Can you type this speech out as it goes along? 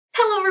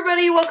Hello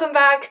everybody, welcome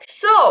back.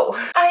 So,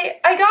 I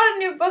got a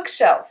new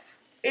bookshelf.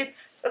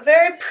 It's a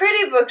very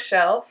pretty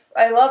bookshelf.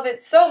 I love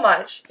it so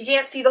much. You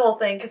can't see the whole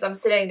thing because I'm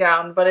sitting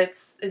down, but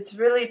it's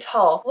really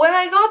tall. When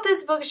I got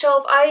this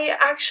bookshelf, I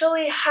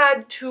actually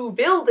had to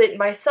build it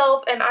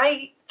myself, and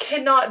I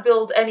cannot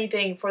build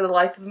anything for the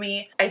life of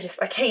me. I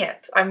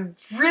can't. I'm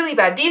really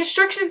bad. The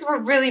instructions were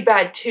really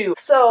bad too.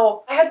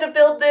 So I had to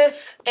build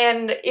this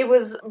and it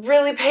was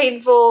really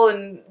painful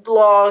and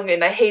long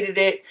and I hated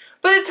it.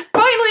 But it's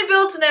finally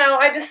built now.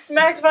 I just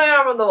smacked my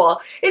arm on the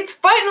wall. It's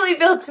finally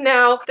built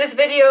now. This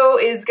video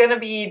is gonna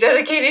be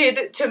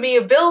dedicated to me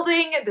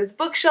building this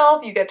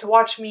bookshelf. You get to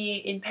watch me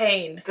in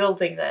pain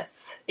building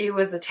this. It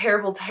was a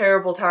terrible,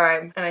 terrible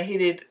time and I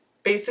hated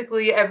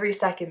basically every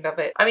second of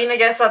it. I mean, I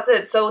guess that's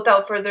it. So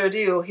without further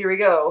ado, here we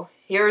go.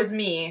 Here's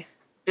me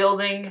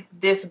building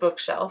this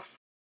bookshelf.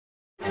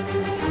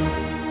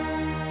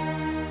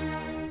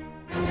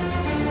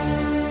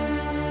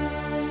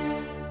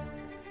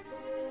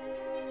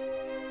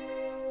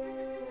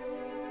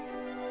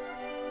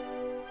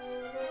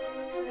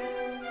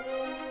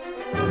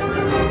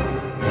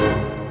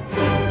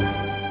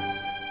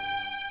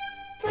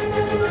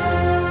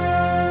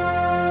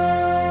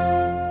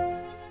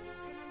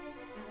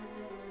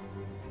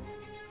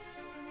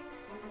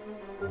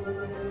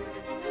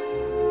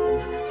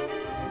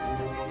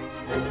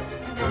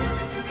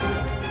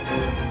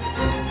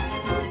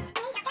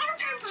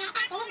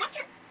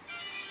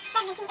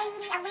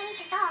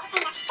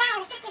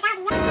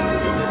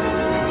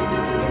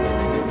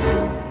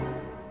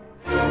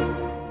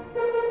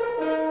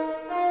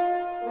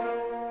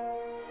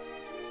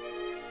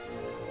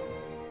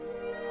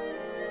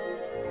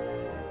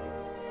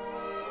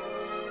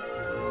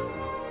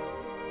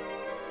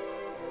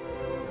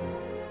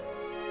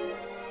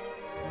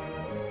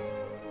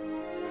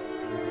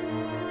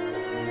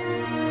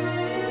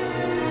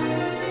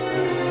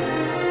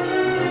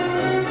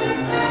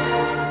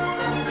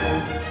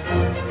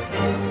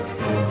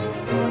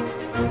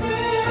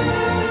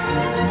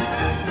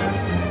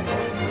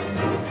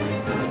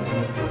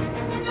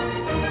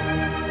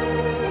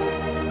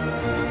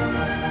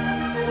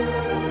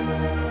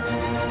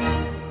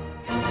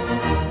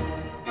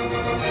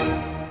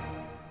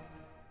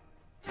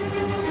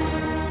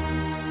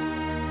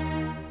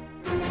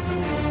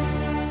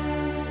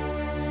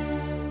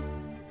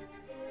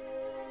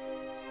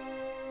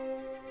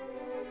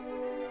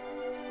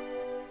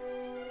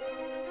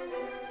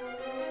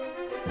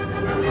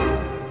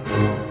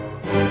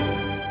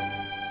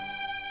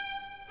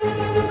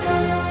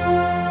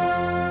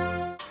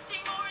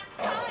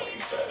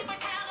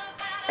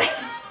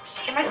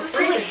 Am I supposed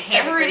to like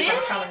hammer it in? If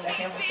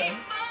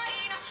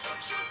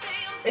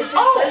it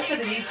says that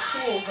it needs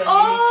tools, then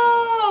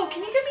oh,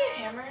 can you give me a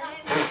hammer?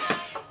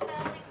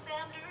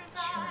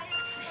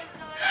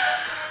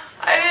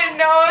 I didn't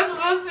know I was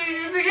supposed to be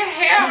using a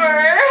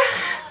hammer.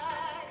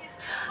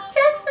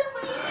 Just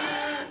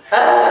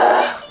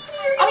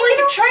I'm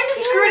like trying to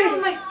screw it in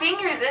with my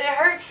fingers and it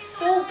hurts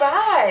so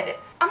bad.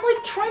 I'm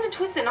like trying to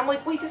twist it and I'm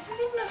like, wait, this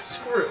isn't even a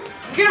screw.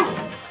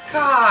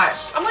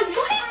 Gosh. I'm like,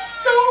 why is this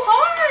so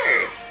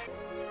hard?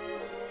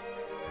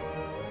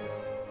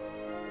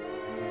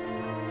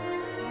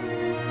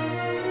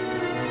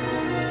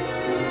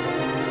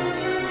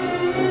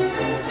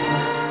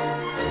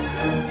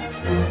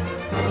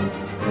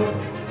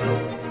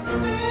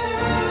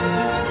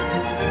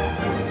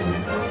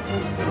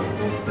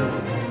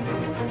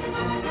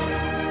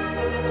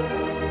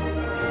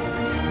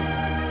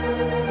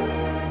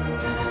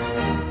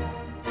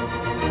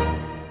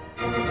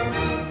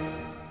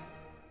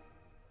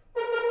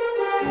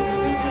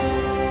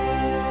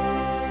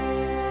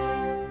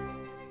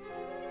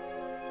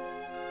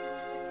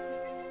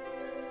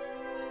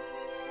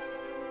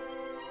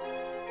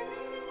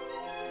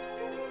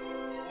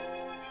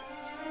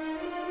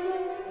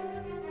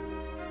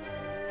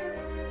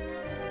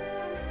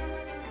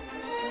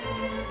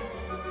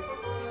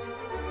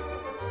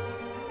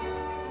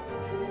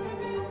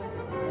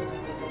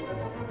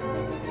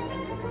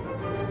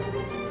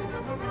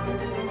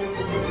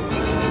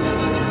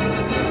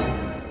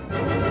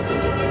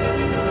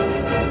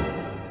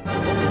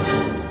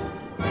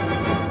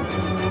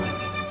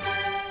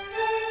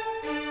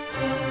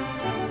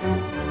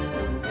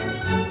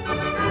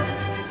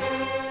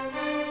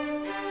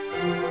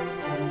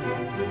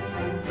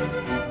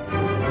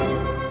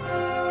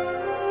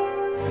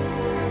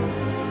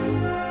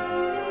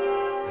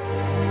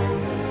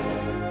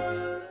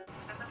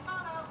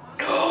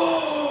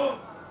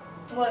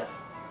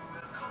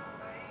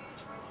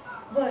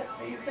 What?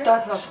 Are you okay?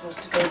 That's not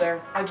supposed to go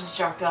there. I just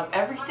jacked up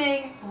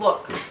everything.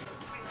 Look.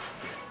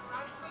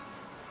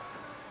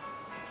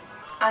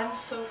 I'm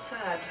so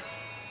sad.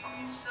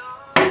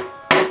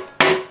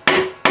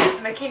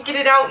 And I can't get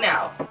it out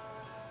now.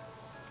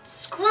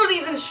 Screw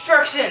these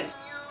instructions.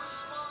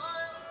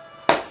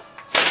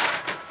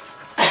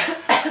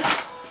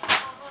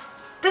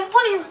 Then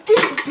what is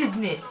this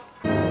business?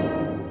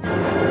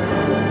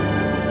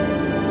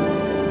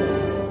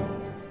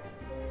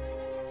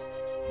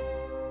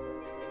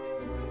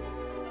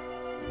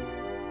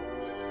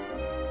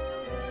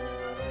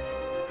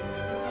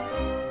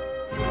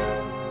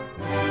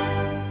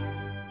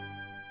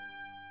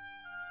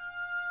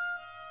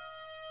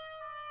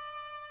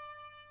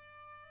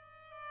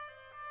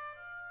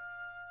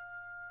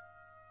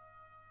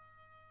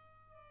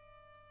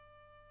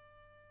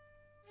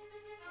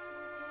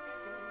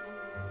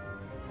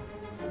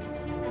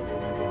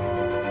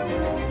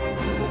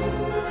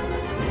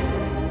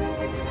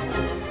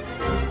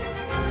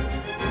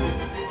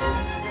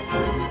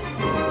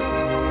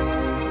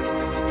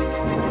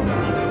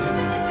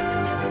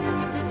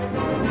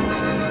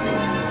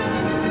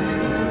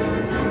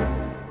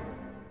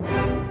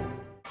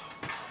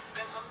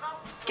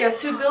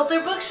 Guess who built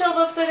their bookshelf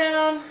upside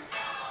down?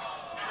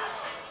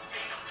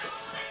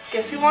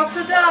 Guess who wants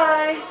to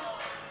die?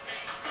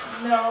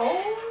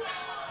 No.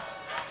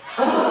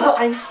 Ugh,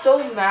 I'm so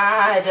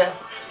mad.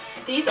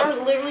 These are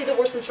literally the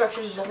worst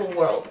instructions in the whole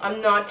world.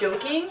 I'm not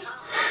joking.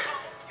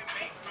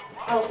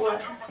 Oh,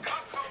 what?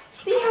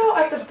 See how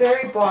at the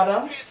very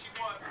bottom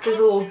there's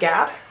a little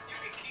gap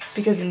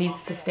because it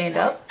needs to stand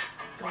up?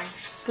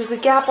 There's a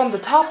gap on the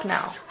top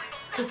now.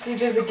 Because see,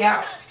 there's a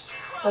gap.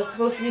 That's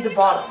supposed to be the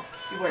bottom.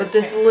 But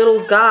this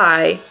little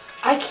guy,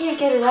 I can't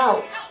get it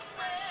out.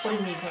 What do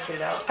you mean you can't get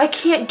it out? I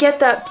can't get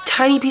that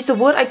tiny piece of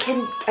wood. I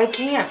can't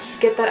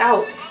get that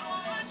out.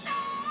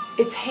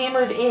 It's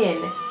hammered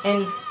in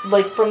and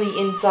like from the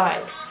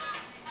inside.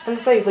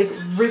 Unless I like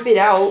rip it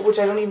out, which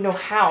I don't even know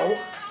how.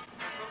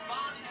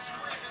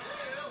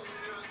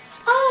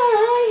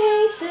 I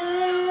hate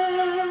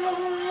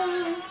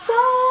this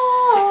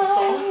song. Take the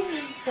song.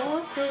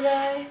 What did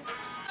I?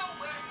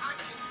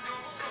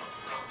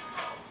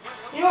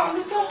 You know what, I'm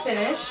just gonna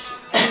finish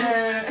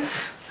And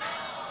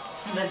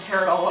then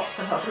tear it all up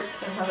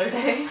another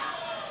day.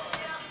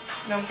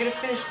 No, I'm gonna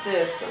finish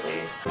this at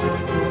least.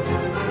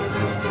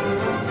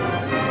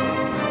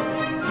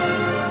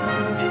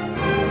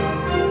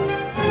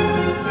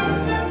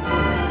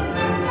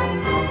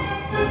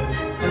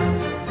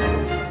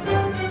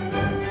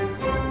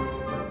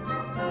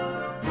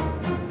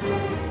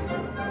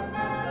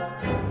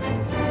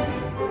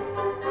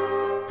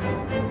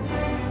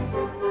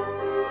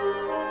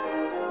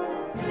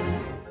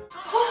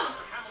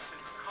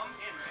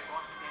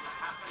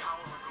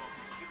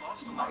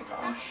 Oh my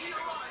gosh.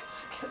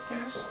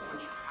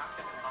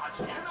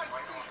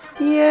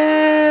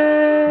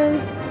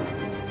 Yay!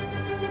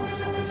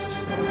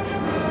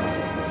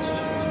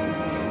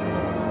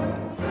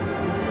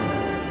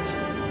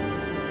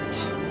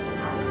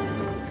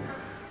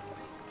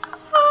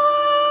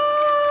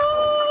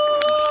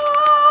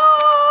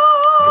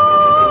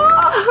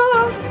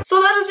 So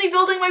that is me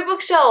building my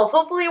bookshelf.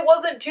 Hopefully it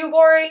wasn't too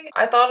boring.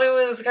 I thought it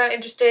was kind of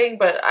interesting,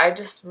 but I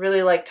just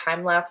really like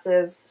time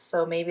lapses,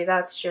 so maybe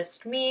that's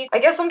just me. I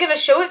guess I'm gonna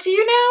show it to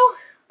you now.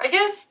 I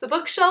guess the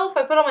bookshelf,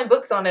 I put all my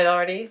books on it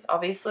already,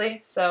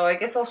 obviously, so I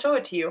guess I'll show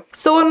it to you.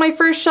 So on my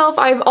first shelf,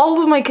 I have all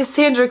of my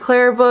Cassandra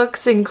Clare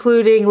books,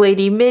 including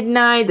Lady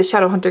Midnight, the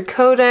Shadowhunter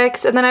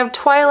Codex, and then I have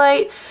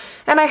Twilight,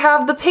 and I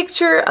have the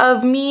picture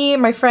of me,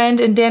 my friend,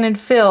 and Dan and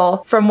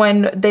Phil from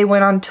when they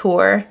went on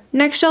tour.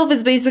 Next shelf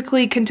is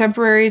basically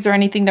contemporaries or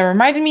anything that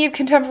reminded me of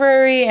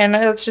contemporary, and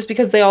that's just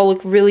because they all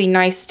look really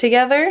nice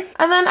together.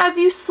 And then as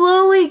you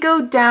slowly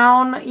go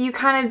down, you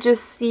kind of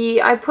just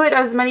see, I put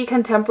as many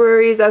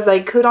contemporaries as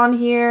I could on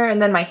here,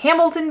 and then my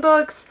Hamilton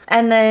books,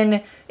 and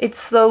then it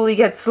slowly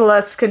gets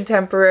less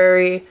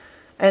contemporary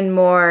and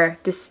more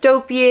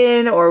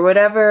dystopian or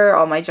whatever,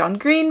 all my John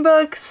Green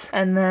books,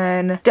 and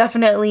then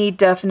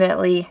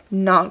definitely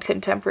not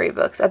contemporary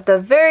books at the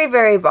very,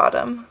 very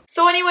bottom.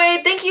 So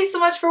anyway, thank you so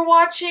much for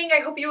watching.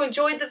 I hope you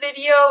enjoyed the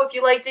video. If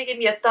you liked it, give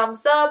me a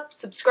thumbs up.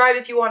 Subscribe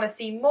if you want to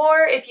see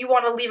more. If you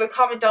want to leave a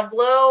comment down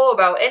below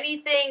about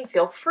anything,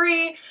 feel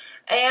free.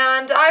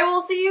 And I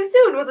will see you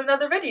soon with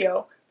another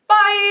video.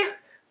 Bye!